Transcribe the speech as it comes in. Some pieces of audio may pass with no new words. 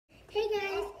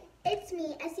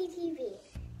Esi TV,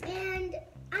 and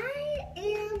I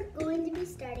am going to be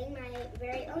starting my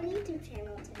very own YouTube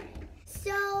channel today.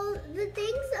 So the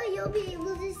things that you'll be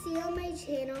able to see on my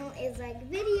channel is like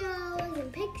videos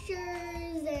and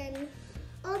pictures and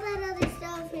all that other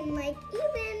stuff, and like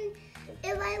even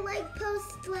if I like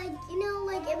post like, you know,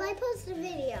 like if I post a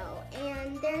video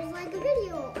and there's like a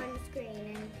video on the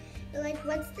screen and you're like,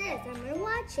 what's this? I'm gonna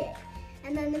watch it.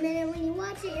 And then the minute when you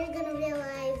watch it, you're gonna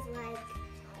realize like,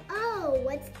 oh,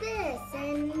 what's this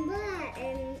and that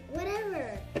and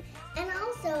whatever. And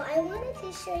also, I wanted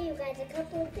to show you guys a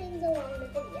couple of things along the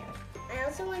video. I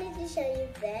also wanted to show you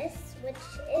this, which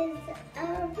is a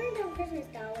random Christmas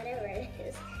doll, whatever it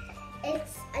is.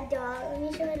 It's a doll. Let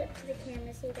me show it up to the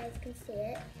camera so you guys can see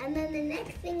it. And then the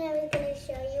next thing I was going to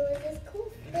show you is this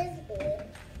cool frisbee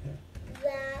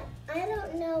that I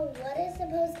don't know what it's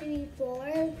supposed to be for,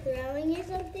 throwing or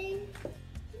something.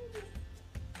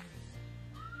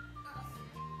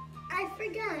 I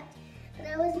forgot that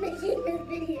I was making this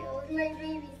video with my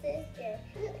baby sister.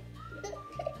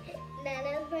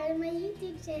 Nana's part of my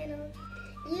YouTube channel.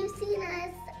 You've seen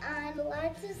us on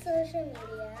lots of social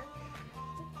media.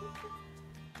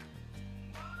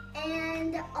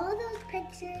 And all those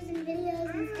pictures and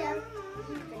videos and stuff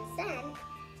you've been sent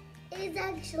is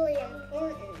actually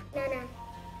important. Nana,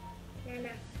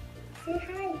 say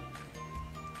hi.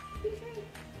 Say hi.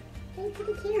 Say to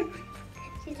the camera.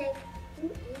 She's like,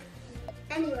 mm-mm.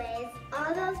 Anyways,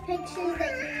 all those pictures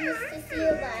that you used to see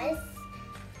of us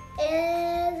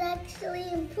is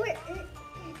actually important.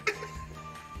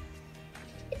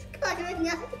 It's climbing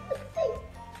up.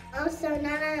 Also,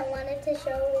 Nana wanted to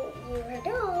show you her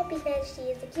doll because she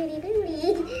is a cutie booty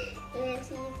and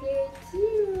she's very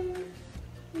cute.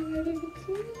 Look at the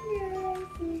camera.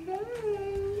 Say hi.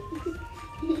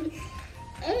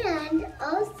 And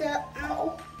also,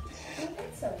 ow.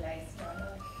 That's so nice,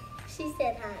 Nana. She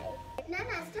said hi. Nana,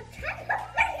 stop trying to hurt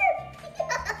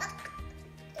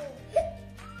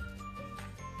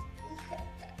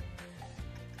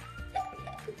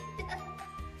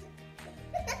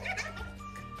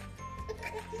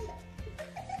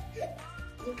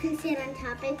You can sit on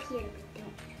top up here, but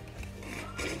don't.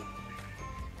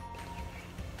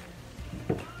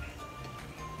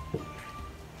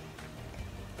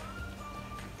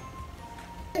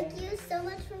 Thank you so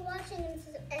much for watching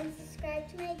and subscribe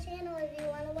to my channel if you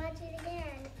want to watch it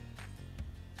again.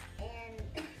 And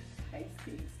Hi,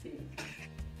 Steve.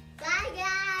 bye,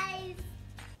 guys.